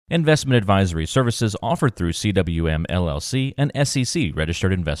Investment advisory services offered through CWM LLC, an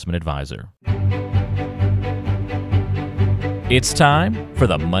SEC-registered investment advisor. It's time for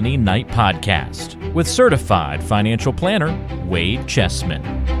the Money Night Podcast with certified financial planner Wade Chessman.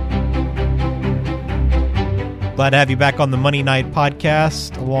 Glad to have you back on the Money Night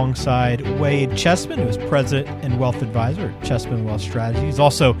Podcast alongside Wade Chessman, who is President and Wealth Advisor at Chessman Wealth Strategies. He's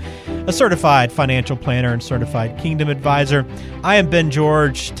also a certified financial planner and certified Kingdom Advisor. I am Ben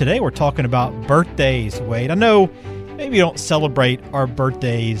George. Today we're talking about birthdays, Wade. I know maybe we don't celebrate our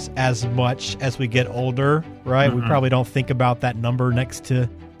birthdays as much as we get older, right? Mm-hmm. We probably don't think about that number next to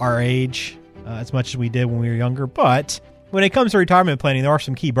our age as much as we did when we were younger. But when it comes to retirement planning, there are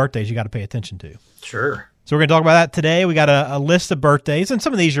some key birthdays you got to pay attention to. Sure. So we're going to talk about that today. We got a list of birthdays, and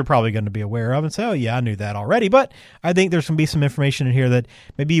some of these you're probably going to be aware of and say, oh, yeah, I knew that already. But I think there's going to be some information in here that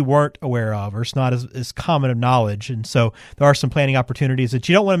maybe you weren't aware of or it's not as common of knowledge. And so there are some planning opportunities that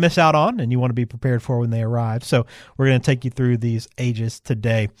you don't want to miss out on and you want to be prepared for when they arrive. So we're going to take you through these ages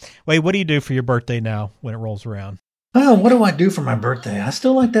today. Wade, what do you do for your birthday now when it rolls around? Oh, what do I do for my birthday? I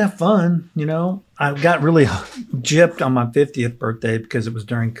still like to have fun. You know, I got really gypped on my 50th birthday because it was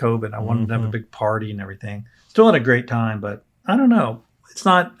during COVID. I wanted to have a big party and everything. Still had a great time, but I don't know. It's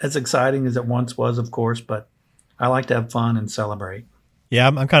not as exciting as it once was, of course, but I like to have fun and celebrate. Yeah,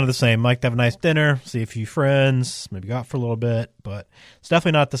 I'm kind of the same. I like to have a nice dinner, see a few friends, maybe go out for a little bit, but it's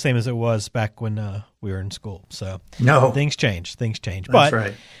definitely not the same as it was back when we were in school. So no, things change. That's but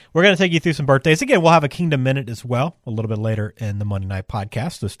right. We're going to take you through some birthdays. Again, we'll have a Kingdom Minute as well a little bit later in the Monday Night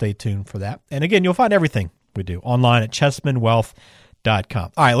Podcast, so stay tuned for that. And again, you'll find everything we do online at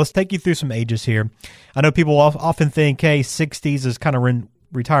chessmanwealth.com. All right, let's take you through some ages here. I know people often think, hey, 60s is kind of when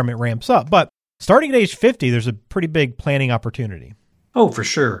retirement ramps up, but starting at age 50, there's a pretty big planning opportunity. Oh, for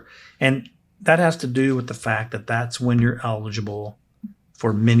sure. And that has to do with the fact that that's when you're eligible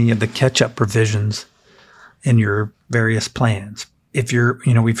for many of the catch-up provisions in your various plans. If you're,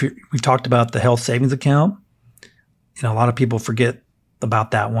 we've talked about the health savings account. A lot of people forget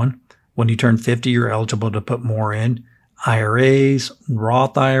about that one. When you turn 50, you're eligible to put more in. IRAs,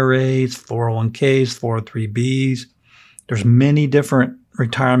 Roth IRAs, 401ks, 403bs. There's many different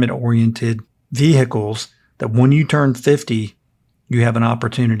retirement-oriented vehicles that when you turn 50, you have an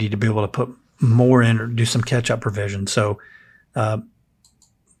opportunity to be able to put more in or do some catch-up provision. So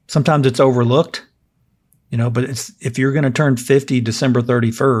sometimes it's overlooked, but if you're going to turn 50 December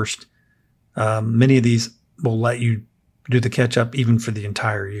 31st, many of these will let you do the catch-up even for the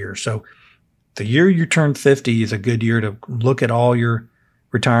entire year. So the year you turn 50 is a good year to look at all your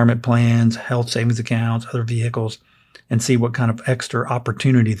retirement plans, health savings accounts, other vehicles, and see what kind of extra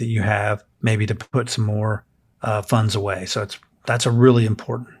opportunity that you have maybe to put some more funds away. So that's a really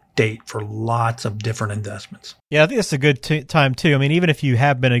important date for lots of different investments. Yeah, I think it's a good time too. I mean, even if you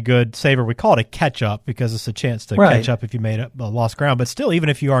have been a good saver, we call it a catch up because it's a chance to catch up if you made up lost ground. But still, even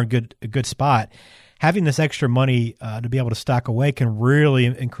if you are in a good spot, having this extra money to be able to stack away can really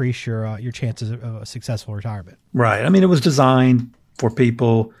increase your chances of a successful retirement. Right. I mean, it was designed for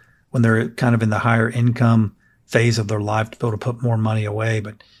people when they're kind of in the higher income phase of their life to be able to put more money away.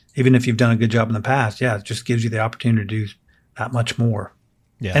 But even if you've done a good job in the past, it just gives you the opportunity to do that much more.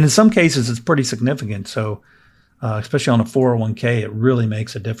 Yeah. And in some cases, it's pretty significant. So especially on a 401k, it really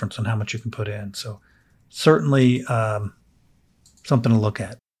makes a difference on how much you can put in. So certainly something to look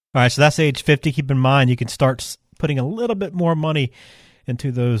at. All right. So that's age 50. Keep in mind, you can start putting a little bit more money into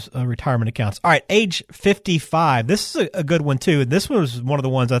those retirement accounts. All right. Age 55. This is a good one too. This was one of the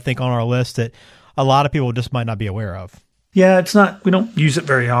ones I think on our list that a lot of people just might not be aware of. Yeah, it's not, we don't use it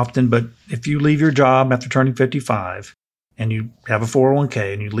very often, but if you leave your job after turning 55, and you have a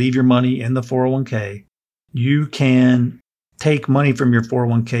 401k and you leave your money in the 401k, you can take money from your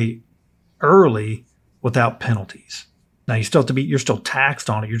 401k early without penalties. Now you're still taxed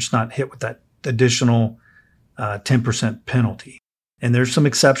on it. You're just not hit with that additional 10% penalty. And there's some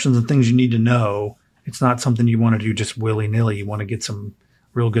exceptions and things you need to know. It's not something you want to do just willy-nilly. You want to get some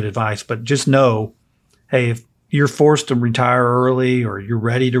real good advice, but just know, hey, if you're forced to retire early or you're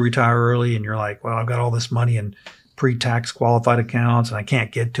ready to retire early and you're like, well, I've got all this money in pre-tax qualified accounts and I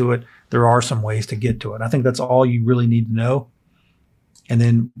can't get to it, there are some ways to get to it. I think that's all you really need to know. And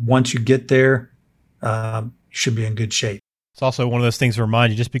then once you get there, you should be in good shape. It's also one of those things to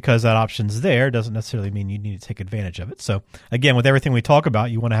remind you, just because that option's there doesn't necessarily mean you need to take advantage of it. So again, with everything we talk about,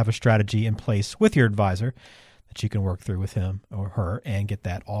 you want to have a strategy in place with your advisor that you can work through with him or her and get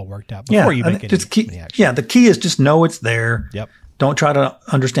that all worked out before you make any action. Yeah, the key is just know it's there. Yep. Don't try to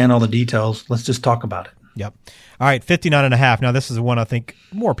understand all the details. Let's just talk about it. Yep. All right, 59 and a half. Now, this is one I think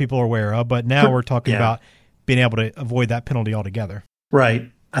more people are aware of, but now we're talking about being able to avoid that penalty altogether.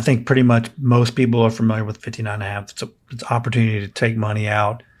 Right. I think pretty much most people are familiar with 59.5. It's an opportunity to take money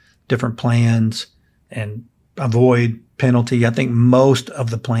out, different plans, and avoid penalty. I think most of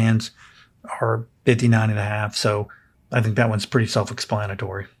the plans are 59.5. So I think that one's pretty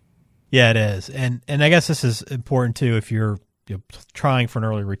self-explanatory. Yeah, it is. And I guess this is important too if you're trying for an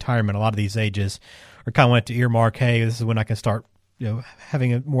early retirement. A lot of these ages are kind of went to earmark, hey, this is when I can start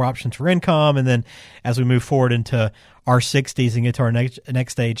having more options for income. And then as we move forward into our 60s and get to our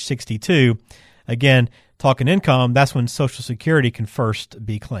next age, 62, again, talking income, that's when Social Security can first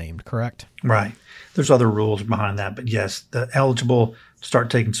be claimed, correct? Right. There's other rules behind that. But yes, the eligible to start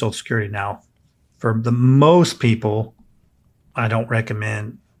taking Social Security now. For the most people, I don't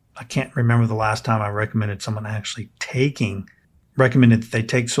recommend. I can't remember the last time I recommended someone actually recommended that they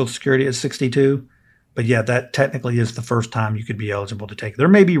take Social Security at 62. But yeah, that technically is the first time you could be eligible to take it. There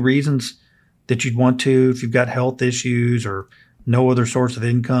may be reasons that you'd want to, if you've got health issues or no other source of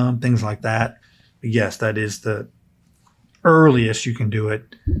income, things like that. But yes, that is the earliest you can do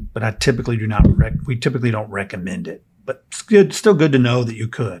it. But I typically we typically don't recommend it. But it's still good to know that you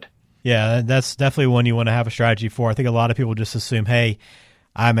could. Yeah, that's definitely one you want to have a strategy for. I think a lot of people just assume, hey,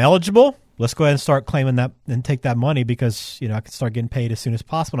 I'm eligible. Let's go ahead and start claiming that and take that money because, I can start getting paid as soon as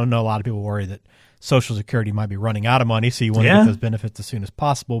possible. I know a lot of people worry that Social Security might be running out of money, so you want to get those benefits as soon as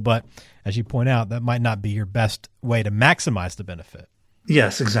possible. But as you point out, that might not be your best way to maximize the benefit.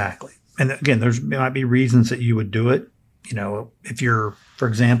 Yes, exactly. And again, there might be reasons that you would do it. If you're, for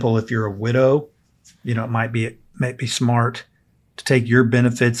example, if you're a widow, it might be smart to take your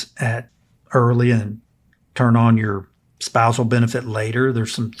benefits at early and turn on your spousal benefit later.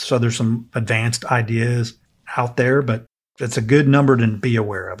 There's some advanced ideas out there, but it's a good number to be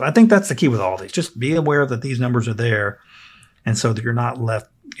aware of. I think that's the key with all these. Just be aware that these numbers are there, and so that you're not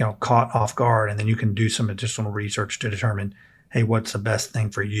left, caught off guard, and then you can do some additional research to determine, hey, what's the best thing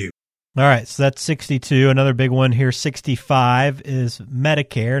for you. All right, so that's 62. Another big one here, 65, is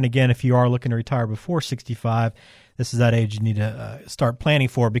Medicare. And again, if you are looking to retire before 65, this is that age you need to start planning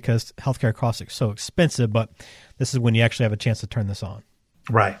for because healthcare costs are so expensive, but this is when you actually have a chance to turn this on.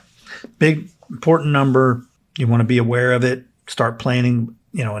 Right. Big, important number. You want to be aware of it. Start planning,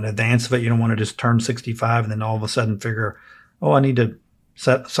 in advance of it. You don't want to just turn 65 and then all of a sudden figure, I need to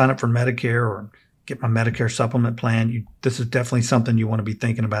sign up for Medicare or get my Medicare supplement plan. This is definitely something you want to be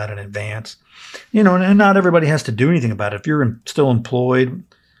thinking about in advance. And not everybody has to do anything about it. If you're still employed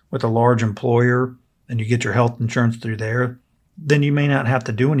with a large employer and you get your health insurance through there, then you may not have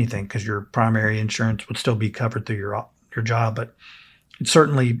to do anything because your primary insurance would still be covered through your job. But it's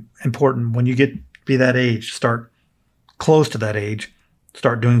certainly important when you be that age, start close to that age,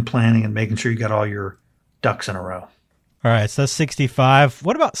 start doing planning and making sure you got all your ducks in a row. All right, so that's 65.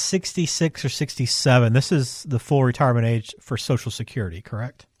 What about 66 or 67? This is the full retirement age for Social Security,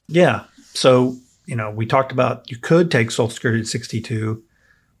 correct? Yeah. So, we talked about you could take Social Security at 62,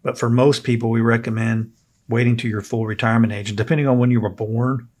 but for most people, we recommend waiting to your full retirement age. And depending on when you were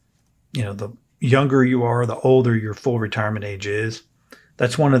born, the younger you are, the older your full retirement age is.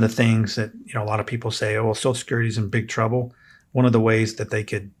 That's one of the things that, a lot of people say, Social Security is in big trouble. One of the ways that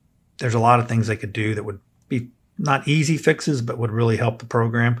there's a lot of things they could do that would be not easy fixes, but would really help the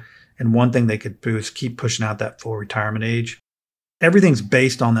program. And one thing they could do is keep pushing out that full retirement age. Everything's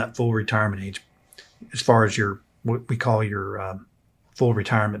based on that full retirement age as far as what we call your full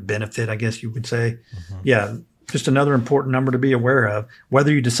retirement benefit, I guess you would say. Mm-hmm. Yeah, just another important number to be aware of.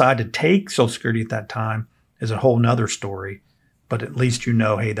 Whether you decide to take Social Security at that time is a whole nother story. But at least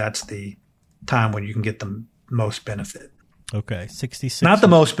hey, that's the time when you can get the most benefit. Okay, 66. Not the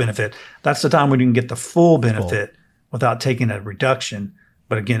most benefit. That's the time when you can get the full benefit without taking a reduction.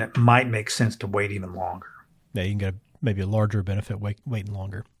 But again, it might make sense to wait even longer. Yeah, you can get maybe a larger benefit waiting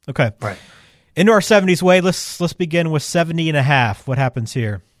longer. Okay. Right. Into our 70s, Wade. Let's begin with 70 and a half. What happens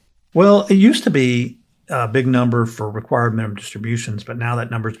here? Well, it used to be a big number for required minimum distributions, but now that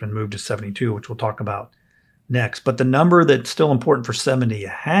number's been moved to 72, which we'll talk about next. But the number that's still important for 70 and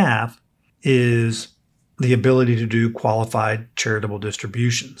a half is the ability to do qualified charitable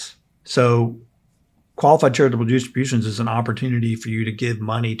distributions. So qualified charitable distributions is an opportunity for you to give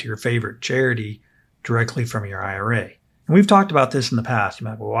money to your favorite charity directly from your IRA. And we've talked about this in the past. You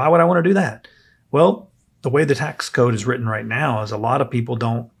might go, well, why would I want to do that? Well, the way the tax code is written right now is a lot of people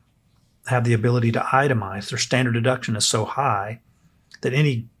don't have the ability to itemize. Their standard deduction is so high that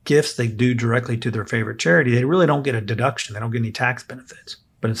any gifts they do directly to their favorite charity, they really don't get a deduction. They don't get any tax benefits.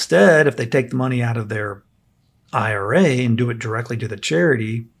 But instead, if they take the money out of their IRA and do it directly to the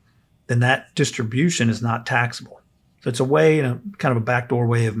charity, then that distribution is not taxable. So it's a way, kind of a backdoor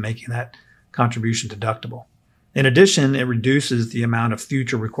way of making that contribution deductible. In addition, it reduces the amount of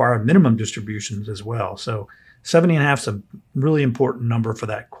future required minimum distributions as well. So 70.5 is a really important number for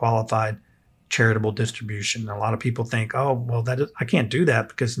that qualified charitable distribution. A lot of people think, oh, well, I can't do that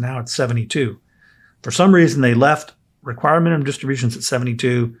because now it's 72. For some reason, they left required minimum distributions at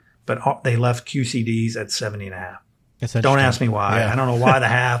 72, but they left QCDs at 70.5. Don't ask me why. Yeah. I don't know why the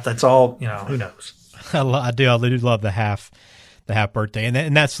half. That's all, who knows? I do love the half birthday.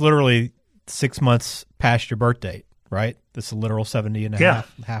 And that's literally 6 months past your birth date, right? This is a literal 70 and a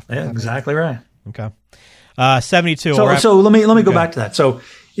half. Yeah, exactly right. Okay. 72. So let me go back to that. So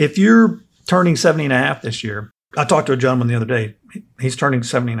if you're turning 70.5 this year, I talked to a gentleman the other day. He's turning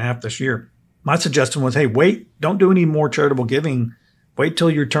 70.5 this year. My suggestion was, hey, wait, don't do any more charitable giving. Wait till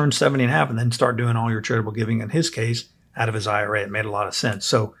you turn 70.5 and then start doing all your charitable giving. In his case, out of his IRA, it made a lot of sense.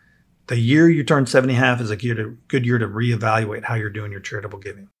 So the year you turn 70.5 is a good year to reevaluate how you're doing your charitable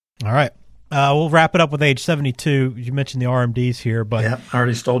giving. All right. We'll wrap it up with age 72. You mentioned the RMDs here, but I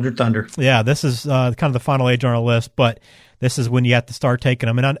already stole your thunder. Yeah, this is kind of the final age on our list, but this is when you have to start taking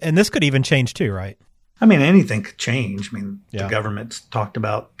them. And this could even change too, right? I mean, anything could change. The government's talked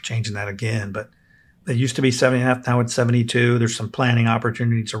about changing that again, but it used to be 70.5, now it's 72. There's some planning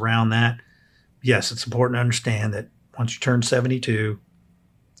opportunities around that. Yes, it's important to understand that once you turn 72, you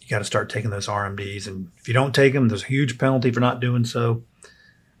got to start taking those RMDs. And if you don't take them, there's a huge penalty for not doing so.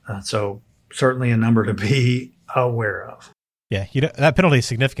 So certainly a number to be aware of. Yeah, that penalty is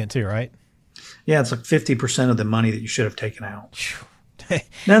significant too, right? Yeah, it's like 50% of the money that you should have taken out.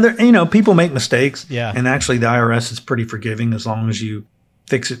 Now, people make mistakes. Yeah. And actually the IRS is pretty forgiving as long as you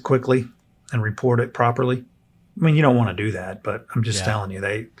fix it quickly and report it properly. You don't want to do that, but I'm just telling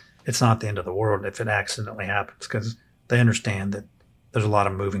you, it's not the end of the world if it accidentally happens because they understand that there's a lot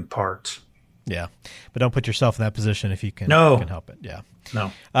of moving parts. Yeah. But don't put yourself in that position if you can, help it. Yeah.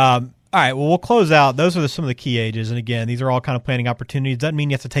 No. All right. Well, we'll close out. Those are some of the key ages. And again, these are all kind of planning opportunities. Doesn't mean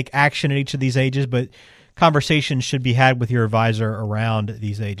you have to take action at each of these ages, but conversations should be had with your advisor around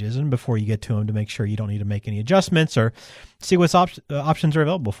these ages and before you get to them to make sure you don't need to make any adjustments or see what options are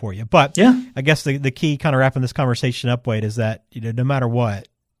available for you. But I guess the key kind of wrapping this conversation up, Wade, is that no matter what,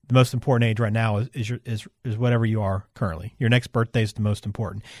 the most important age right now is whatever you are currently. Your next birthday is the most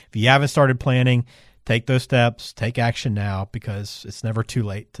important. If you haven't started planning, take those steps, take action now because it's never too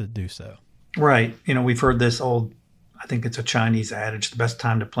late to do so. Right. We've heard this old, I think it's a Chinese adage, the best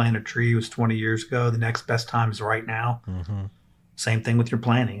time to plant a tree was 20 years ago. The next best time is right now. Mm-hmm. Same thing with your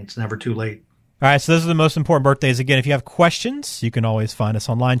planning. It's never too late. All right, so those are the most important birthdays. Again, if you have questions, you can always find us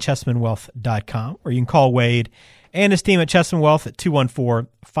online, chessmanwealth.com, or you can call Wade and his team at Chessman Wealth at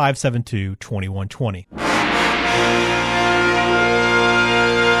 214-572-2120.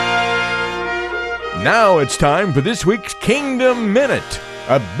 Now it's time for this week's Kingdom Minute,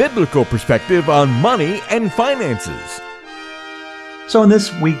 a biblical perspective on money and finances. So in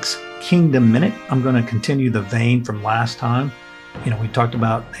this week's Kingdom Minute, I'm going to continue the vein from last time. We talked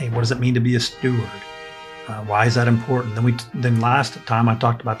about, hey, what does it mean to be a steward? Why is that important? Then last time I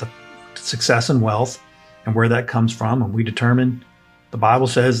talked about the success and wealth and where that comes from. And we determined the Bible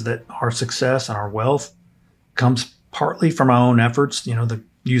says that our success and our wealth comes partly from our own efforts,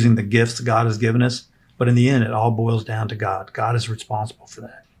 using the gifts that God has given us. But in the end, it all boils down to God. God is responsible for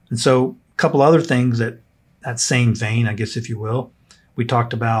that. And so a couple other things that same vein, I guess, if you will, we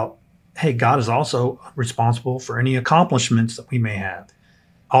talked about, hey, God is also responsible for any accomplishments that we may have.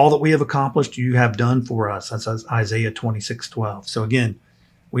 All that we have accomplished, you have done for us. That's Isaiah 26:12. So again,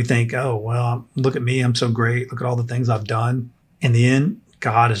 we think, oh, well, look at me. I'm so great. Look at all the things I've done. In the end,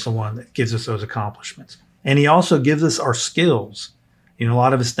 God is the one that gives us those accomplishments. And he also gives us our skills. A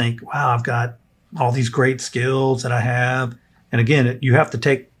lot of us think, wow, I've got all these great skills that I have. And again, you have to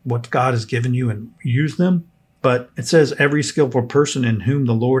take what God has given you and use them. But it says every skillful person in whom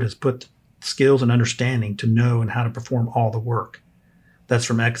the Lord has put skills and understanding to know and how to perform all the work. That's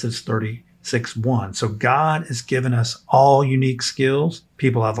from Exodus 36:1. So God has given us all unique skills.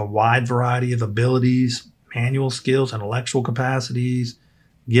 People have a wide variety of abilities, manual skills, intellectual capacities,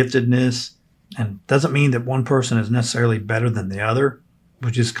 giftedness. And doesn't mean that one person is necessarily better than the other.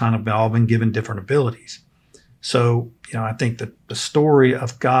 We've just kind of all been given different abilities. So, I think that the story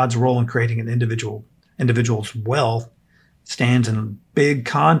of God's role in creating an individual's wealth stands in big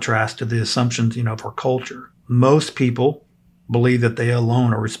contrast to the assumptions, of our culture. Most people believe that they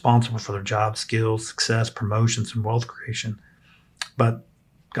alone are responsible for their job, skills, success, promotions, and wealth creation. But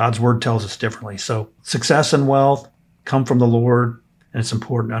God's word tells us differently. So success and wealth come from the Lord, and it's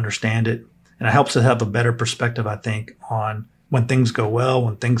important to understand it. And it helps us have a better perspective, I think, on when things go well,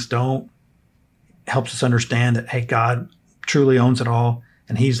 when things don't. It helps us understand that, hey, God truly owns it all,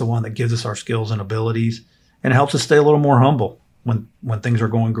 and he's the one that gives us our skills and abilities. and it helps us stay a little more humble when things are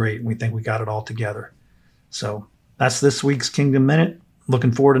going great and we think we got it all together. So that's this week's Kingdom Minute.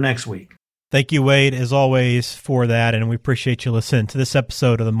 Looking forward to next week. Thank you, Wade, as always, for that, and we appreciate you listening to this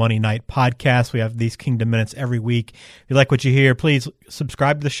episode of the Money Night Podcast. We have these Kingdom Minutes every week. If you like what you hear, please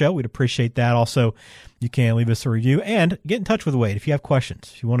subscribe to the show. We'd appreciate that. Also, you can leave us a review and get in touch with Wade if you have questions.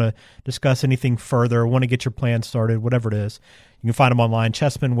 If you want to discuss anything further, want to get your plan started, whatever it is, you can find them online,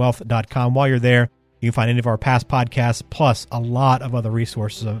 chessmanwealth.com. While you're there, you can find any of our past podcasts, plus a lot of other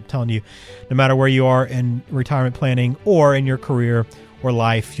resources. I'm telling you, no matter where you are in retirement planning or in your career or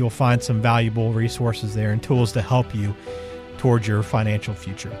life, you'll find some valuable resources there and tools to help you towards your financial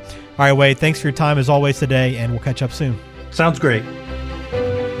future. All right, Wade, thanks for your time as always today, and we'll catch up soon. Sounds great.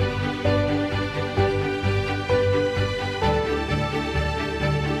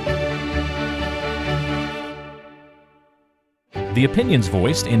 The opinions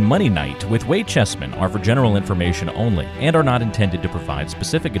voiced in Money Night with Wade Chessman are for general information only and are not intended to provide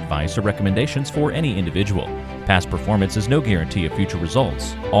specific advice or recommendations for any individual. Past performance is no guarantee of future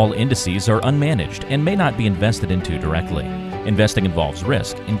results. All indices are unmanaged and may not be invested into directly. Investing involves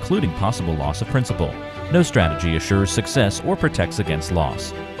risk, including possible loss of principal. No strategy assures success or protects against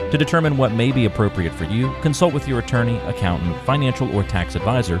loss. To determine what may be appropriate for you, consult with your attorney, accountant, financial, or tax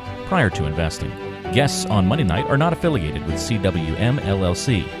advisor prior to investing. Guests on Money Night are not affiliated with CWM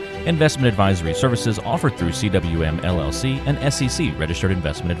LLC. Investment advisory services offered through CWM LLC, an SEC registered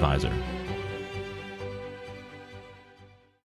investment advisor.